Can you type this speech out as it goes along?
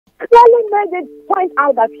clearly made it point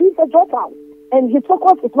out that he's a dropout. And his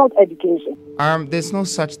focus is not education. There's no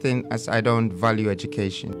such thing as I don't value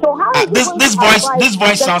education. So how this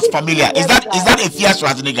voice sounds familiar. Is that Afia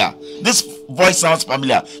Schwarzenneger? This voice sounds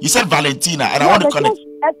familiar. You said Valentina, and I want to connect.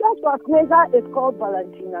 Afia Schwarzenneger is called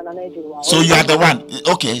Valentina. So you are the one.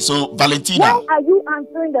 Okay, so Valentina. Why are you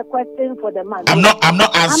answering the question for the man? I'm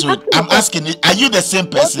not answering. I'm asking it. Are you the same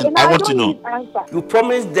person? Okay, I want to know. You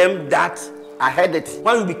promised them that I heard it.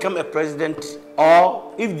 When you become a president,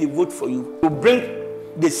 or if they vote for you, you bring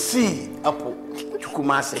the sea up to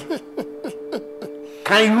Kumasi.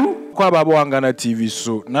 Can you? Kwa babo Ghana TV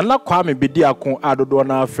so na Kwame Bediako adodo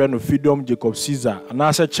na friend of Freedom Jacob Ceasar na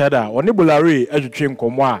ase Cheddar oni bolare atwetwe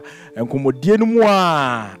nkomo a nkomodie no mu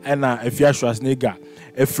a na Afia Schwarzenneger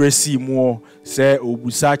efresi mu se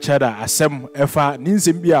obusa Cheddar asem efa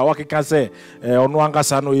ninsem bia wakeka se ono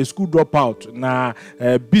ankasa no school dropout na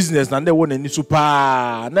business na nde won ani so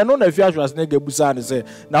pa na no na Afia Schwarzenneger busa ne se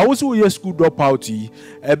na wo se wo school dropout yi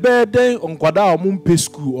ebe den onkwada omumpe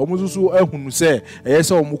school omususu ehunu se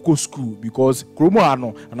eyese omuko school because kromo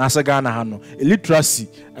ano na ase Ghana hano illiteracy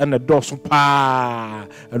and the dosu pa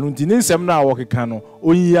anu ntini nsem na wakeka no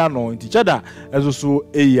onyi ano nti Cheddar ezoso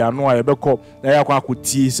eyi ano a yebekọ na yakwa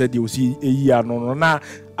akotie se de osi eyi ano no na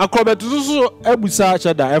Akrobeto so ebusa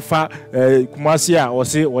Cheddar efa Kumasi a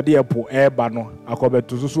ose wode epo eba no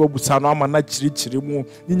Akrobeto so obusa no ama na chirichiri mu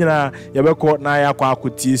nyina yebekọ na yakwa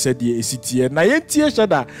akotie se de esitie na yentie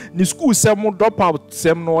Cheddar ni school sem drop out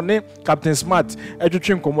sem no ne Captain Smart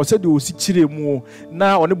etwetwe nkomo se de osi chire mu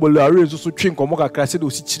na one bolare so twe nkomo kakra se de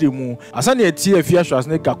osi chire mu asane etie Afia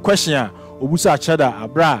Schwarzenneger question a obusa Cheddar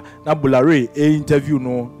abra na bolare interview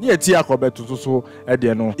no ne etie Akrobeto so e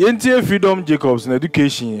de no yentie Freedom Jacobs na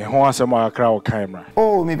education ho asem akra o camera.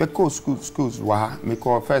 Oh, me be call schools wa me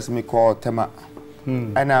call first me call tema.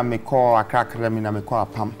 And me call Accra Academy na me call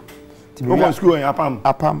Apam. What school in Apam?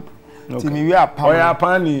 Apam. Ti me we Apam. Oh yeah,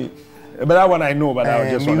 Apam ni. But that one I know, but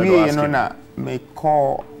I just want to ask you. Na me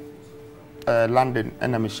call London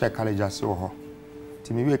and me share college ase ho.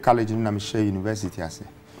 Ti me we college na me share university ase.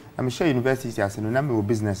 Na me share university ase no na me wo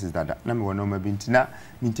businesses dada. Na me wo no ma bintina.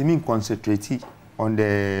 Me concentrate on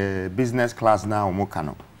the business class now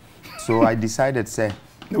omokano. So I decided say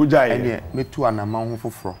no jai me too an amount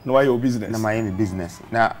for no why your business na my business.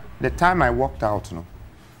 Now the time I walked out no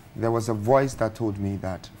there was a voice that told me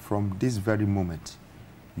that from this very moment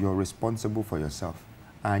you're responsible for yourself.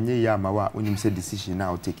 Anye ya mawa when you say decision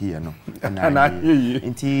now take here no. And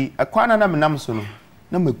inti akwana na menam so no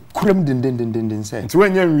na me kurem den say. Nti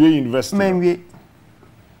when you university.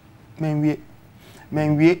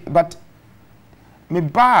 Men but me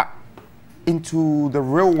ba into the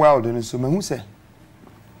real world and so me say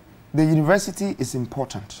the university is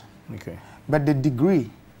important. Okay. But the degree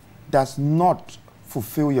does not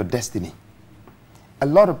fulfill your destiny. A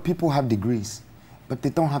lot of people have degrees, but they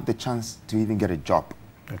don't have the chance to even get a job.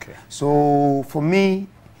 Okay. So for me,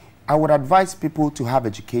 I would advise people to have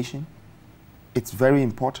education. It's very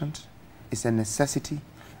important. It's a necessity.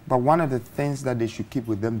 But one of the things that they should keep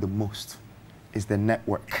with them the most is the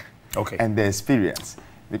network. Okay. And the experience.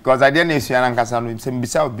 Because I didn't see an Ankasano, some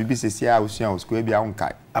beside BBC, I was school be on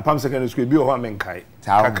Kai. Apam secondary school be on Menkai.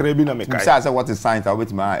 Kakrebi na Mekai. Besides, what is science? I'll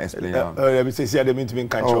wait my explain. Let me say, I didn't mean to be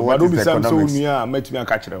catch. But don't be so near, met me a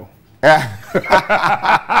catch.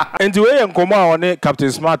 And the way nkoma one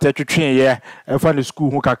Captain Smart etwetwe ye e fa ne school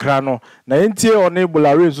hu kakra no na entie one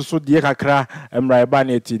bolare so die kakra emra eba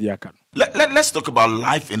na eti dia kan. Let's talk about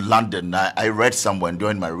life in London. I read somewhere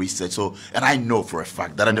during my research, and I know for a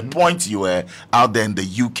fact that at the point you were out there in the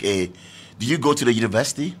UK, did you go to the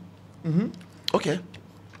university? Okay.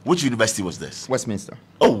 Which university was this? Westminster.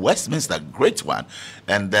 Oh, Westminster, great one.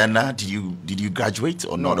 And then did you graduate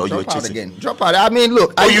or not? Or you were drop out again. Drop out. I mean,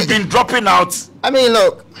 look. Oh, you've been dropping out. I mean,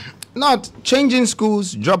 look. Not changing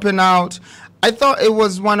schools, dropping out. I thought it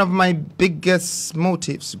was one of my biggest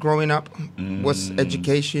motives growing up was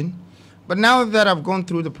education. But now that I've gone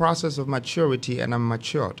through the process of maturity and I'm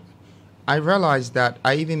matured, I realized that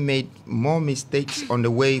I even made more mistakes on the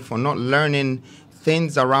way for not learning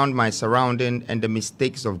things around my surrounding and the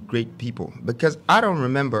mistakes of great people. Because I don't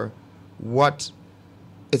remember what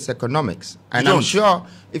is economics. And I'm sure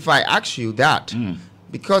if I ask you that,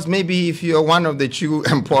 because maybe if you're one of the true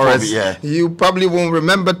emperors, you probably won't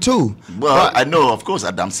remember too. Well, I know, of course,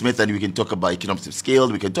 Adam Smith, and we can talk about economics of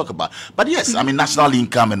scale, we can talk about, but yes, I mean, national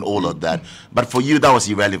income and all of that. But for you, that was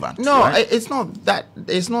irrelevant. No, right? it's not that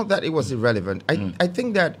it was irrelevant. I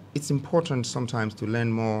think that it's important sometimes to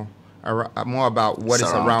learn more about what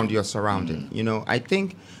is around your surrounding. You know, I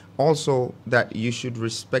think also that you should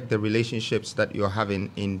respect the relationships that you're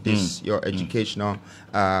having in this your educational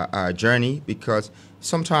journey, because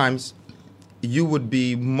sometimes you would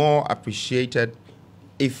be more appreciated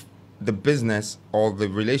if the business or the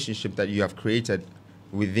relationship that you have created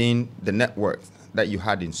within the network that you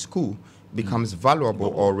had in school becomes valuable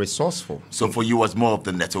or resourceful. So for you, was more of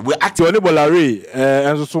the network. We're actually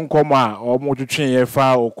and so soon come or more to train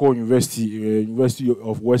or co University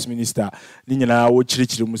of Westminster. Nina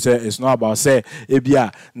it's not about say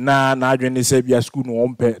ebia na adwene say bia school no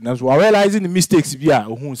ompe. Na so realizing the mistakes bia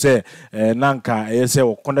who say nanka say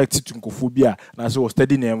or connected to nkofobia na so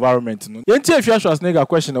studying the environment no. Yenti Afia Schwarzenneger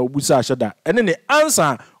question obusa Cheddar. And then the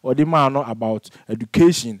answer or the man about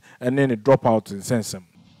education and then the dropout in sense.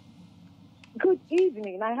 Good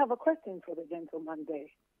evening. I have a question for the gentleman there.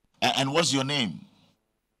 And what's your name?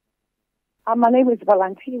 My name is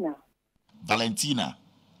Valentina. Valentina.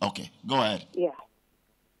 Okay, go ahead. Yeah.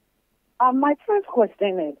 My first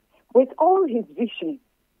question is, with all his vision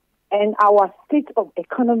and our state of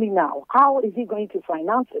economy now, how is he going to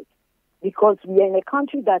finance it? Because we are in a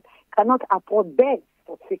country that cannot afford beds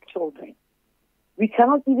for sick children. We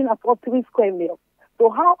cannot even afford 3 square meals. So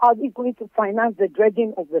how are we going to finance the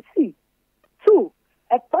dredging of the sea? 2,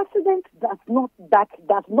 a president that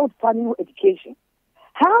does not value education.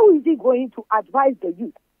 How is he going to advise the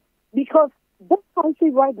youth? Because this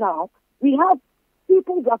country right now, we have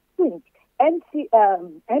people that think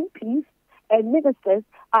MPs and ministers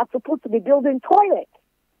are supposed to be building toilets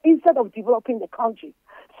instead of developing the country.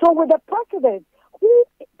 So with a president who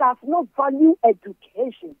does not value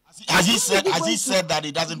education. Has he said that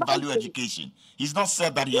he doesn't value education? He's not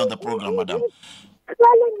said that here on the program, madam. He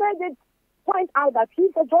clearly made it point out that he's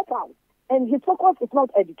a dropout and his focus is not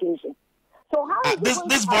education. So how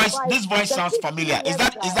this voice sounds familiar. Is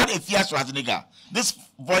that Afia Schwarzenneger? This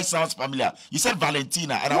voice sounds familiar. You said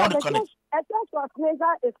Valentina, and I want to connect. Afia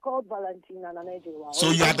Schwarzenneger is called Valentina. So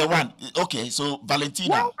you are the one. Okay, so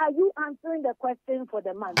Valentina. Why are you answering the question for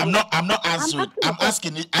the man? I'm not answering. I'm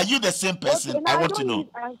asking it. Are you the same person? Okay, I want to know.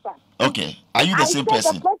 Okay, are you the same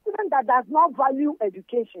person? The president that does not value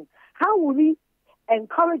education, how will we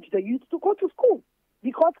encourage the youth to go to school?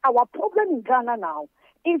 Because our problem in Ghana now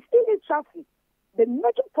is illiteracy. The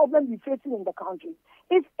major problem we're facing in the country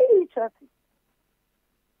is illiteracy.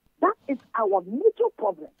 That is our major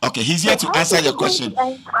problem. Okay, he's here to answer your question.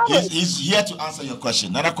 He's here to answer your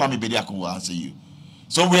question. Nana Kwame Bediako will answer you.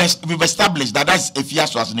 So we've established that that's Afia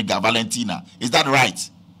Schwarzenneger, Valentina. Is that right?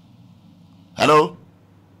 Hello?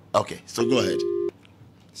 Okay, so go ahead.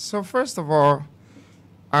 So first of all,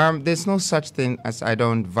 there's no such thing as I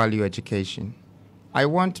don't value education. I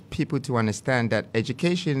want people to understand that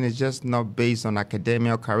education is just not based on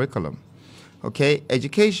academic curriculum. Okay,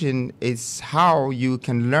 education is how you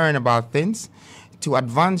can learn about things to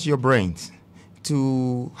advance your brains,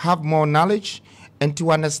 to have more knowledge, and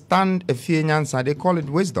to understand a few answers. They call it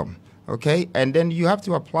wisdom. Okay, and then you have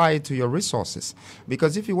to apply it to your resources.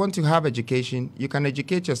 Because if you want to have education, you can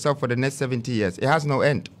educate yourself for the next 70 years. It has no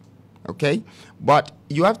end. Okay, but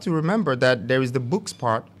you have to remember that there is the books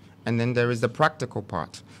part and then there is the practical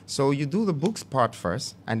part. So you do the books part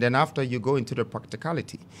first, and then after you go into the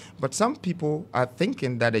practicality. But some people are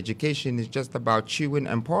thinking that education is just about chewing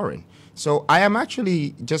and pouring. So I am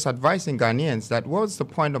actually just advising Ghanaians that what's the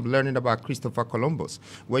point of learning about Christopher Columbus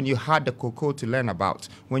when you had the cocoa to learn about,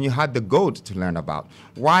 when you had the gold to learn about?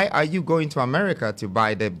 Why are you going to America to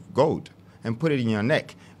buy the gold and put it in your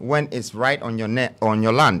neck when it's right on your neck, on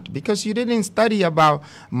your land? Because you didn't study about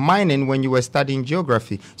mining when you were studying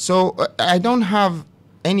geography. So I don't have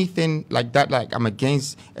anything like that, like I'm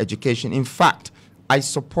against education. In fact, I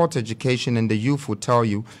support education, and the youth will tell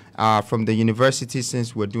you from the university,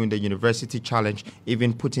 since we're doing the university challenge,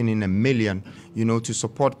 even putting in 1 million, to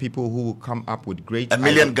support people who will come up with great 1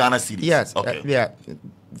 million Ghana cedis. Yes, okay. Yeah,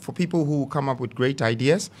 for people who will come up with great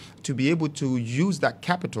ideas, to be able to use that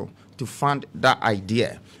capital to fund that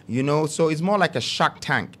idea, So it's more like a Shark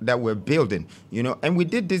Tank that we're building, And we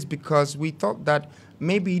did this because we thought that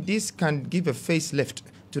maybe this can give a facelift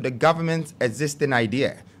to the government's existing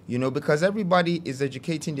idea, because everybody is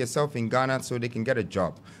educating themselves in Ghana so they can get a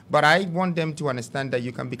job. But I want them to understand that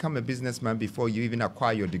you can become a businessman before you even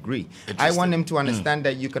acquire your degree. I want them to understand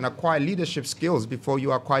that you can acquire leadership skills before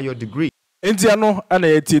you acquire your degree. Indiano and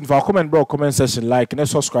 18 for comment section, like and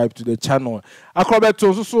subscribe to the channel.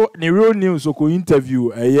 Akrobeto so ni real news oko interview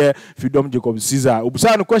Freedom Jacob Ceasar.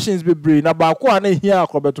 Obusa no questions be brain na ba ko ana hia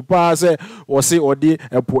Akrobeto pa se o se odi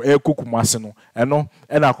epo Kumasi no. Eno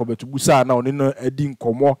na Akrobeto busa na oni no edi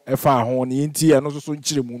nkomo efa ho ne nti eno so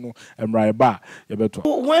nchire mu no emrai ba ye beto.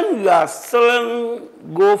 When you are selling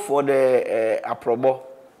go for the aprobo,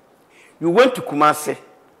 You went to Kumasi,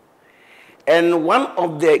 and one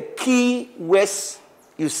of the key words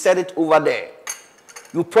you said it over there.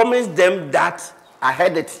 You promised them that, I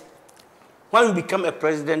heard it, when you become a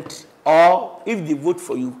president, or if they vote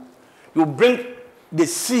for you, you bring the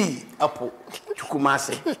sea apple to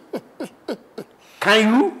Kumasi.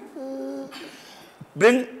 Can you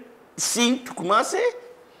bring sea to Kumasi?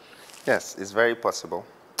 Yes, it's very possible.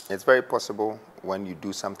 It's very possible when you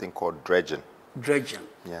do something called dredging. Dredging.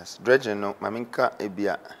 Yes, dredging. No, maminka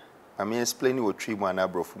ebia. I mean, explain what tree man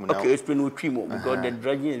abrofu now. Okay, explain what tree more because the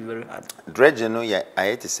dredging is very hard. Dredging, no, yeah, I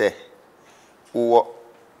had to say, uwo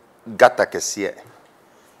gata kesiye.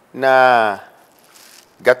 Na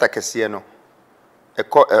gata kesiye no,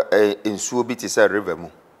 insuo bi ti say river mu.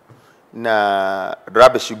 Na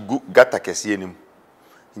rubbish gata kesiye ni mu.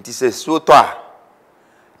 Inti say so to a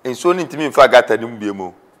insuo ni ntimi mfa gata ni mu bie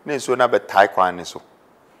mu. Na insuo na be tai kwan ni so.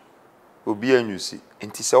 Obi anyusi.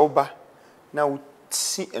 Inti say oba na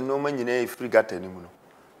si enoma nyina free gata ni mu no.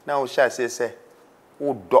 Na o sha say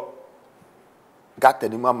o do gata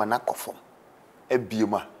ni mu ama na kofom. Ebie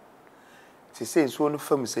ma. Se nsuo no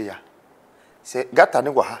fam se ya. Se gata ni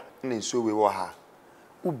wo ha na nsuo we wo ha.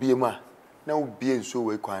 Ubie ma na ubie nsuo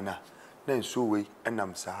we kwan na nsuo we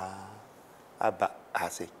enam sa aba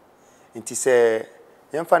ase. Nti se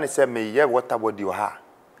yemfa ne se me ye water body wo ha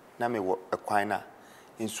na me wo kwan na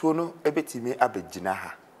nsuo no ebetimi abegina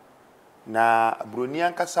ha. Na broni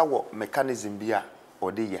ankasa wo mechanism bia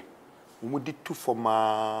ode ye. Omudi tu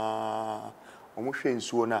foma omuhwe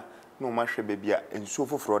nsuo na omahwe bebia nsuo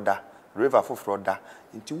foforo da river foforo da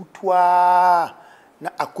nti wutua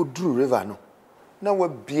na akoduru river no na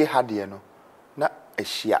wabie hade no na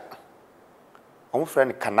ehia omufre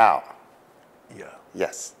ne canal. Yeah.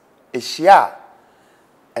 Yes, ehia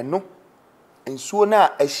eno nsuo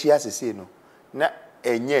na ehia sese no na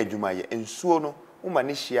enye adwuma ye nsuo no uma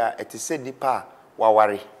ne hia etese nipa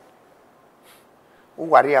waware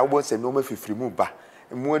waware a wo se no ma fifiri mu ba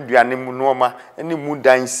mu aduane mu noma ene mu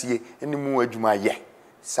dansie ene mu adwuma ye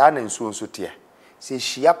sa na nsuo nso te se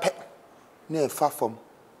hia pe na efa fam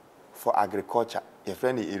for agriculture your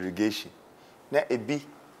friend irrigation na ebi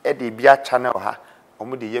e de bia channel ha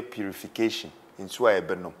omo de ye purification nsuo a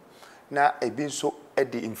ebenom na ebi nso e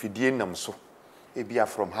de infidie nam so ebia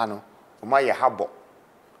from ha no omo ye habo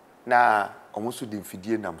na omo so de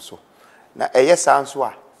infidie nam so na eye sa nso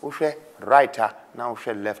a wo hwe right ha na wo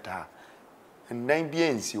hwe left ha ndan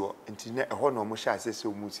bia nsi wo nti na eho no omo sha asese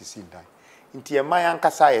omo sisi ndan nti e man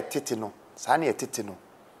ankasa ye tete no sa na ye tete no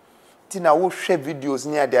ti na wo hwe videos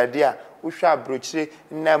ni ade a wo hwe abrochire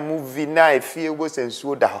na movie na efie wo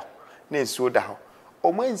sensuo da ho na ensuo da ho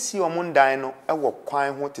omo nsi omo ndan no e wo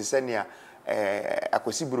kwan ho te se ne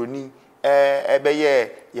akosi broni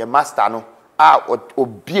ebeye ye master no a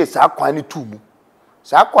obie sa kwan ni tumu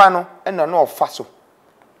sa kwan no e na no ofa so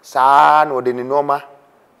sa na ode ni normal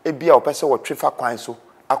ebia opese wo twefa kwan so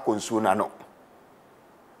akonsuo na no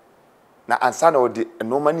na ansa na ode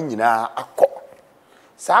normal ni nyina akọ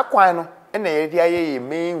sa kwan no na ye aye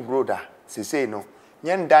main road a sese no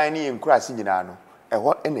nyendan ni enkurase nyina no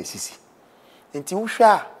eho na sisi nti wo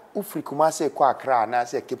hwa ufri Kumasi kwa Accra na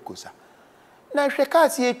se Cape Coast na hwe ka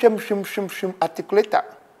se etwam hwim articulator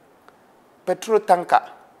petrol tanker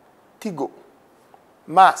Tigo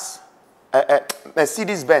Mars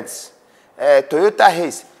Mercedes Benz Toyota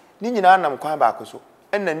Hiace ni nyina nam kwan ba akoso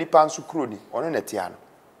na nipa nso kro ni ono na tia no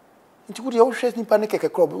nti wo de wo hwe nipa ne keke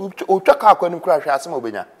kro o twa ka akwa ni kro hwe asem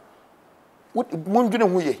obenya mundwene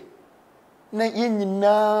ho ye na ye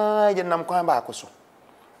nyina ye nam kwan ba akoso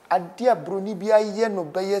adia broni bia ye no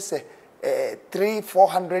beye se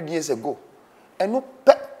 300-400 years ago enu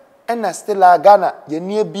pe ena still Ghana ye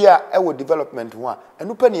nie bia e wo development ho a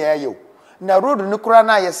enu pe ne ye o na road no kura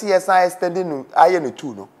na ye se ye san extending no aye no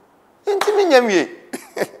tu no ntimi nyamwie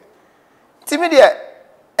ntimi de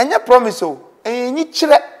enye promise o enyi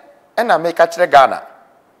kire ena make kire Ghana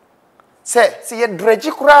se ye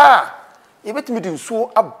dredge kura ye betimi di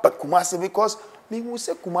nsuo aba Kumasi because me hu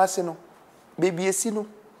se Kumasi no baby esi no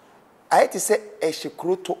I had to say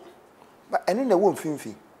Eshikroto, but I know one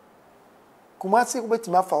thing. Kumasi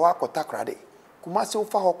ubeti mafa wako takrade. Kumasi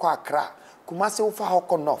ufa hoko Accra. Kumasi ufa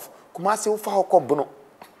hoko North. Kumasi ufa hoko Bono.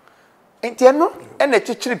 Enti eno ene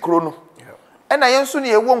chichiri krono. Ena yensu ni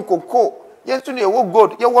ewo nkoko, yensu ni ewo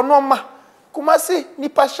gold, yewo noma. Kumasi ni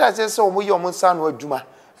pasha zese omo ye omo nsa no adwuma.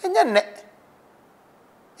 Enye ne.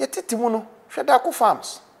 Ye titimu no, Bediako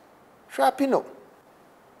farms. Hwe Pino.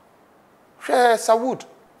 Hwe Sawood.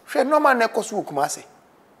 She normal na koso Kumasi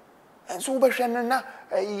enso be hwe na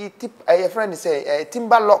tip friend say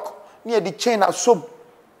timber lock near the chain of soap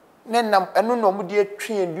Nenam eno no mu de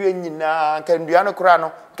atwe ndua nyina nka ndua no kora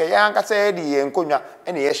no nka ya nka se de ye nkonwa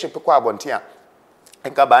ene ye hyepe kwa abonte a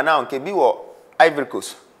nka ba na nka bi wo Ivory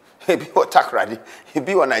Coast bi wo Takrady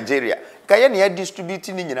bi wo Nigeria nka ye ne ya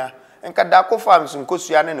distribute ni nyina nka da ko farms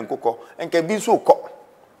nkosua ne nkokọ nka bi so kọ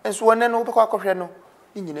enso wone no be kwa akọhwe no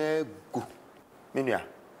ni nyina gu menua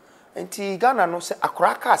enti Ghana no se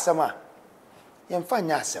akora ka asem a ye mfa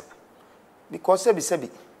nya asem because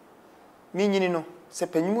sebi mi nyini no se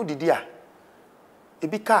panyimu didi a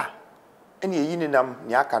ebi ka ene eyi ni nam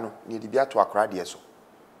ni aka no ni di bia to akora de so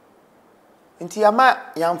nti ama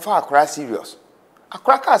yamfa akora serious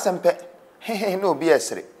akora ka asempe na obi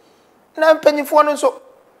esere na mpanyifo no nso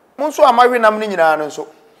monso amahwe nam ni nyina no nso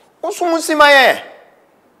nso musima ye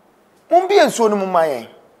mumbi enso no mumaye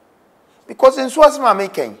because enso asema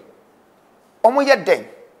meken omo ye den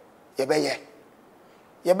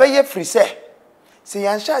ye beye free se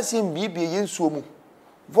yansha asem bibie ye nsuo mu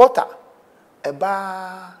voter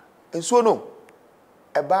eba ensuo no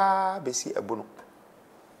eba besi ebono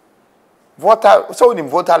voter so in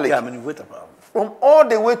voter lake yeah, voter from all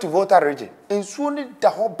the way to voter region ensuo ni da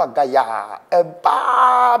ho bagaya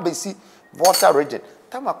eba besi voter region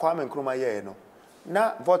tama Kwame Nkrumah ye no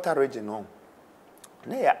na voter region no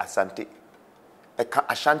na ya Asante eka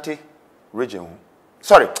Ashanti region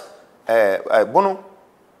sorry bono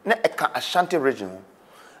na eka Ashanti region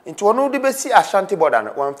into ono de besi Ashanti border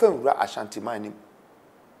na wan fanwura Ashanti man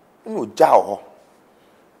no jaw ho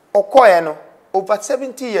okoye no over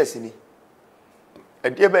 70 years ni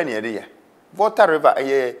ade be na ade ya Volta River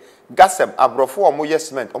gasem abrofo omo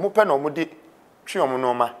cement omo pe na omo de twe omo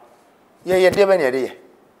no ma ye de be na ade ya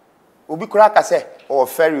obi kura ka se o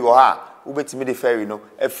ferry o ha ubetimi de ferry no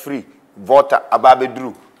a free Volta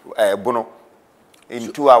ababeduru bono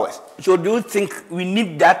in 2 hours. So do you think we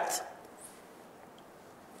need that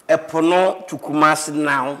a prono to Kumasi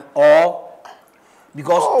now, or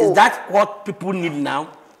because is that what people need now?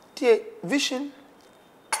 The vision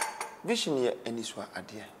here any swa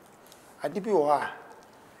adie. Ade bi wo ha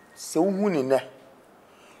se uhu ni ne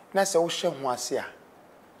na se wo hye ho ase a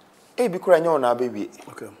e bi kura nya ona abewie.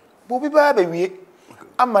 Okay. Bo bi ba abewie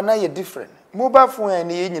ama na ye different. Mobile phone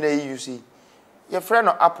and ye nyina ye use. Ye friend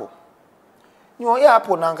no Apple. You ya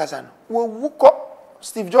Apple na nkasa no. Wo wuko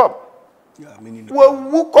Steve Jobs. Yeah, meaning wo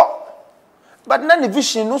wuko. But na the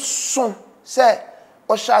vision no so say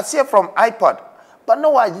o shall see from iPod. But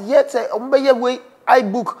no wa yet say ombe way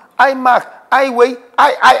iBook, iMac, iWay,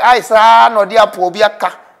 I sa no dia Apple obi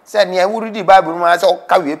aka. Say ne we read the Bible ma say o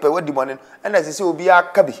ka we pe we di morning. And as say obi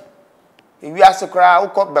aka bi. Ewi asekra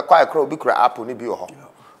ukọ bekwa ekra obi kra Apple ni bi ho.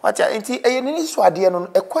 Wacha enti eye ni so ade no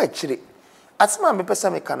ekwa akire. Asema me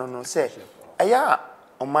pesa me kanu no say aya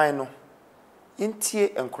oman no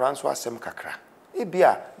yintie enkura nso asem kakra.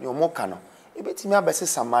 Ebia ne omoka no ebetimi abese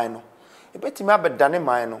saman no ebetimi abedane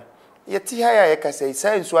man no yeti ha ya yekase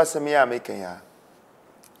sai nso asem ya meken ya.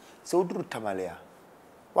 Se oduru tamalea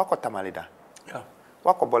wako tamaleda yeah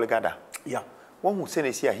wako boligada yeah won hu se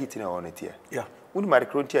na si a hit na won tie yeah woni mari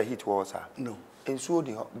kronti a hit wo sa no enso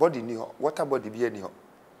ni ho body ni ho water body bi ni ho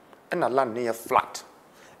na land ni flat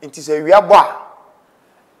enti se wi abo a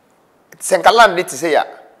senka land ni ti se ya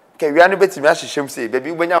ke wi anu betimi a hyehyem se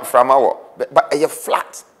baby ubenya frama wo ba e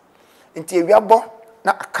flat enti wi abo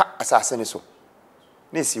na aka asase ni so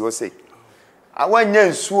na si wo se awanya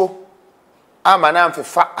nsuo ama na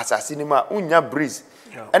amfefa asase ni ma unya breeze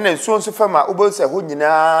ena nsuo nso fama ubo se ho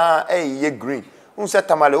nyina ye green unse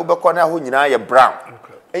tamale ubekọ na ho nyina ye brown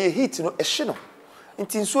heat no ehye no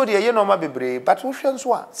nti nsuo de ye no ma bebre but wo hwe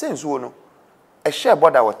nso a se nsuo no ehye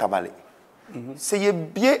border watamale se ye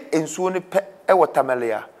bie nsuo ne pe watamale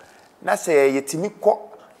ya na se ye timi kọ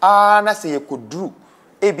na se ye koduru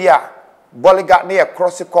ebia boliga na ye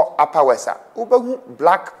cross kọ upper west ubehu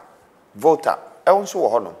black voter nso wo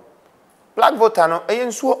ho no black voter no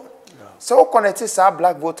nsuo se wo connect sa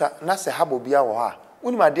black voter na se habo bia wo ha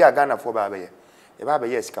woni ma de Ghana fo ba be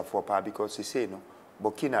ye sika fo pa because they say no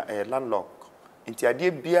Burkina landlock inti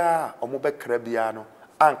ade bia omo be kra bia no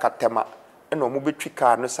anka tema na omo be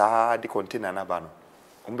twika no sa de container na ba no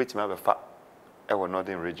omo betima be fa e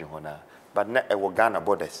northern region hona but na e Ghana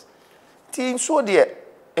borders ti nso de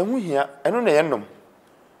ehu hia eno na ye nom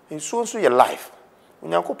nso so ye life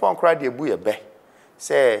onyankopon kra de ebu ye be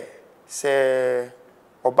se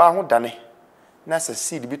oba ho dane na se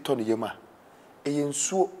seed bi to no yema eye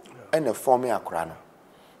nsuo ena form akora no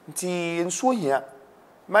nti nsuo hia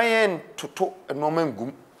mayen toto enoma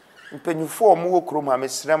ngum mpanyufo mo wo krom ha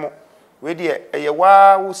mesremo we de eye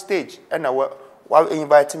wa stage ena wa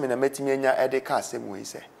invite me na metimi anya ede ka asem we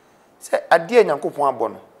se ade nyankopon abo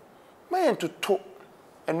no mayen toto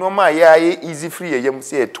and no ma ya easy free yam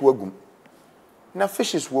say to agum na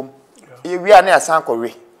fishes wom ye wi ana asan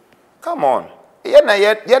kɔwe come on ye na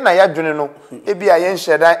ya dwene no e bia ye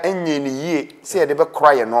nheda enye ni yie say de be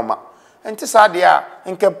kra ye normal enti sa de a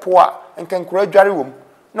nke po a nke nkura dware wom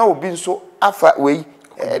na obi nso afa wei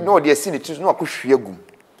no de asi ni tis no akohwe agum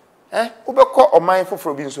ubekɔ oman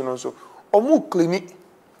foforo bi nso no nso omu clinic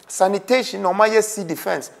sanitation no ma ye sea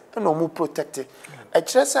defense and omu protect e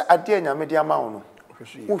kire se ade anyame de ama wo no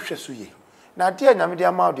wo hwɛ so ye na ade anyame de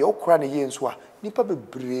ama wo de okura ne ye nso a nipa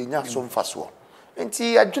bebre nya so mfaso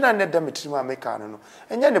enti adwena ne da metirima ameka no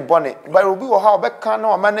enye ne bone ba obi wo ha obeka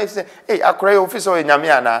na o ma na say akora ye office o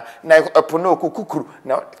nyame ana na epo na okukuru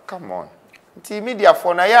na come on enti media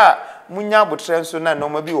for na ya munya abotre nso na no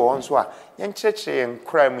ma bi wo nso a ye nkyerɛkyerɛ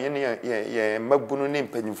nkra mu ye mabunu ne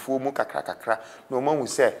mpanyimfo mu kakra na o ma hu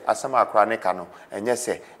sɛ asama akora ne ka no enye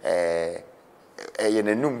sɛ ye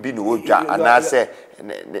nanum bi no odwa ana sɛ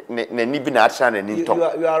ne ni bi na atra na ni to.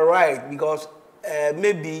 You are right because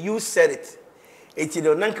maybe you said it. Eti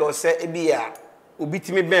do nanka o say ebia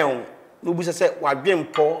obitimi ben no bu say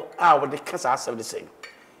wadwempo a wo de kasa asem the same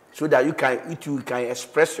so that you can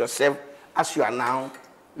express yourself as you are now.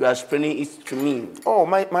 You are explaining it to me. Oh,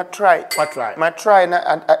 my try. What try? My try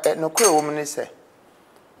na no kwe woman say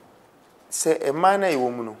a man a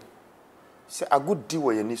woman say a good deal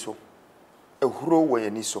where you need so a huro where you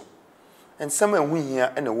need so and some win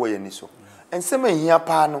here and a way you need so and some here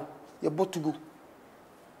pano you bought to go.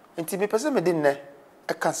 And to me, person me didn't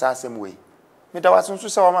a cancer same way. Me da was so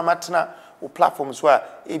so my matna o platforms where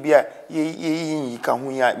ebia ye kan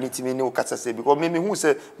hu ya metimi ne o kasa se because me hu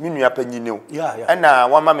se me nua panyi ne o and na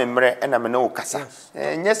one ma memre and na me no kasa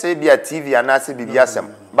nya se ebia TV ana se bibia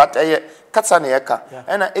asem but kasa na yeka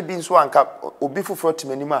and na ebi nso anka obi foforo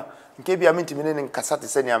timanima nke bia metimi ne kasa te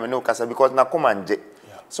se ne ame no kasa because na komanje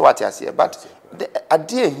so what you say but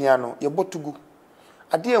ade ehia no ye botugu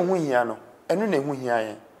ade ehu hia no enu na ehu hia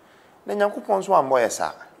ye na nyankopon so ambo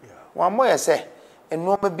yesa wa ambo yese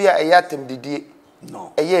enoma bia eyatem didie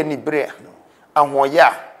no eye ni bre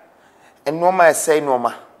ahoya enoma ese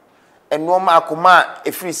enoma akoma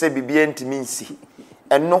efiri se bibia ntimi nsi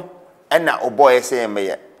eno na obo yese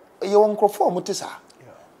yemeye eye won krofo mutisa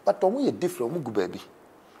but omo ye different omo gu baabi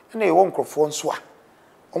na ye won krofo nso a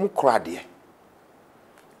omo krade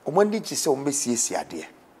omo ndi chi se omo besiesie ade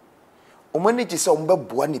omo ndi chi se omo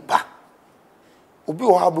beboa nipa obi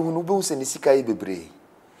o ha behu no behu se ne sika ye bebre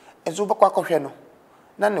enso bakwa kohwe no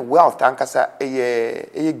na ne wealth ankasa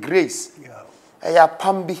eye grace eya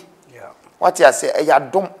pambi what you say eya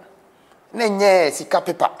dom na nye sika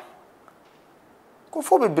pepa ko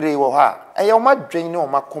fo bebre wo ha eya o ma dwen ne o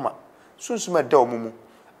ma koma sunsuma da omumu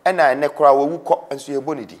ena ne kora wo wuko enso ye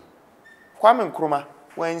bonidi Kwame Nkrumah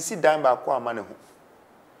when si dan ba ko ama ne ho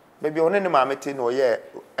baby one ne ma mete no ye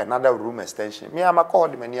another room extension me ama ko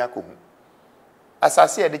de mani akohu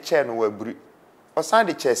asase e de chair no waburi o san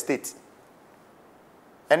de chair state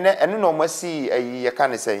ene no masi ye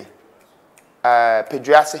kan say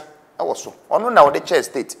peduase e wo so ono na wo de chair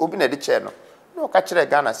state obi na de chair no no ka kire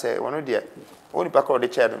Ghana say wono de oni pa ko de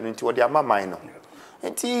chair no nti wo de ama man no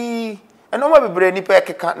nti eno ma bebre ni pa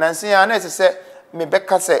ekeka nanse ya na se me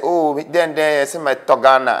beka say oh then say my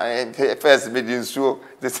togana first me din so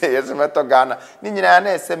they say yes my togana ni nyina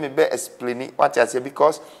na say me be explain what I say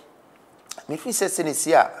because me fi say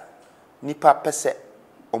senisia nipa pese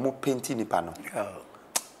omu penti nipa no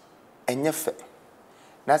enye fe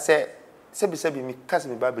na se sebi mi kase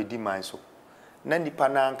me ba bedi man so na nipa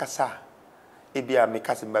na ankasa ebia me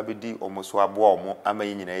kase me ba bedi omo so abo omo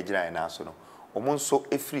amaye nyina egira na so no omo nso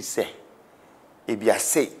efiri se ebia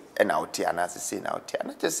se na oti ana se na oti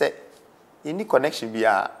ana je se any connection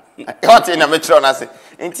bia what na me tro na se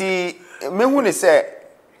enti me hu ni se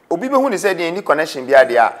obi be hu ni se de any connection bia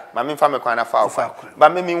de a ma me fa me kwan na fa ba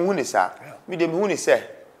me hu ni sa me de me hu ni se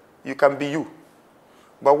you can be you.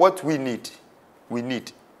 But what we need.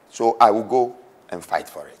 So I will go and fight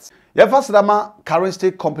for it. Yefasdama Current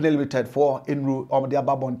State Company Limited for Enru the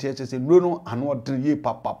Ababontes in Runo and what ye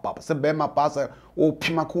papa. Se Bema Pasa o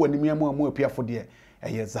Pimaku and Miamu appear for dear.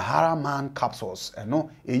 A Zahara man capsules and no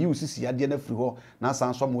a UCC Adiana Friho,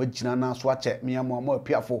 Nasan some Wejina Swatche, Miamu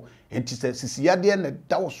appear for and she says Siciadian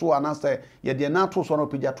that was so an answer yet the Nato son of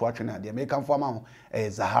Pediatruachina, the American farmer, a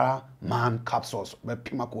Zahara man capsules, but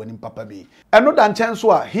Pimaku and Papa B. And no than chance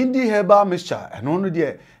Hindi herbal mixture and only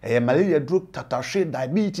dear a malaria drug tatashi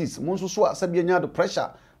diabetes, Monsusua Sabiana pressure.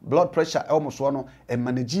 Blood pressure almost one and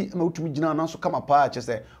manage multimigina and also come apart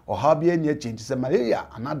say or habia near change malaria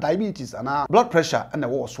and diabetes and blood pressure and the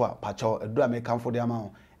war swap patch or a drama come for the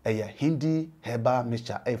amount Hindi herbal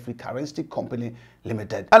mixture free currency company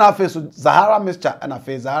limited and afi so Zahara mixture and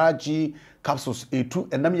afi Zahara G capsules etu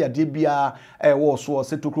enam yade bia wo so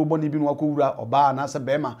se tokrobo ni bi no akowura oba na se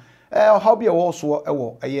bema how be wo so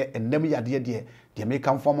wo enam yade de make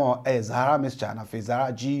am form Zahara mixture na afi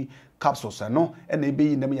Zahara G capsules no and e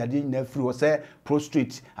be enam yade na free wo se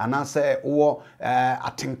prostrate ana se wo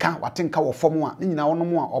watenka wo form a ni nyina wo no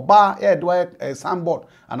mo a oba do sandboard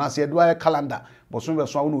ana se do calendar boso be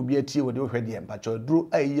so a no bi atie wo de hwe de empacho duro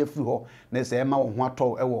aye free ho na se ma wo ho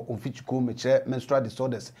atọ wo onfichiko me kire menstrual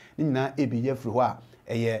disorders ni nyina e bi ye free ho a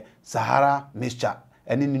eye Zahara mixture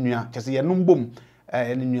eni nua kese ye numbom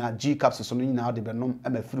eni nua G capsules no nyina de be nom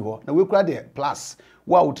ama free ho na we kura de plus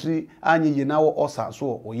wa utri anye ye na wo osa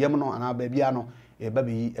so o yem no ana ba bia no e ba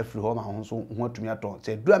bi afiri ho ma ho so ho atumi ato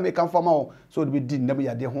se dura me kan fama ho so de be di ndem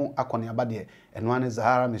yade ho akone aba de eno ane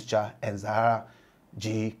Zahara mixture and Zahara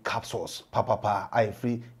G capsules papa I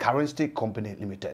free currency company limited.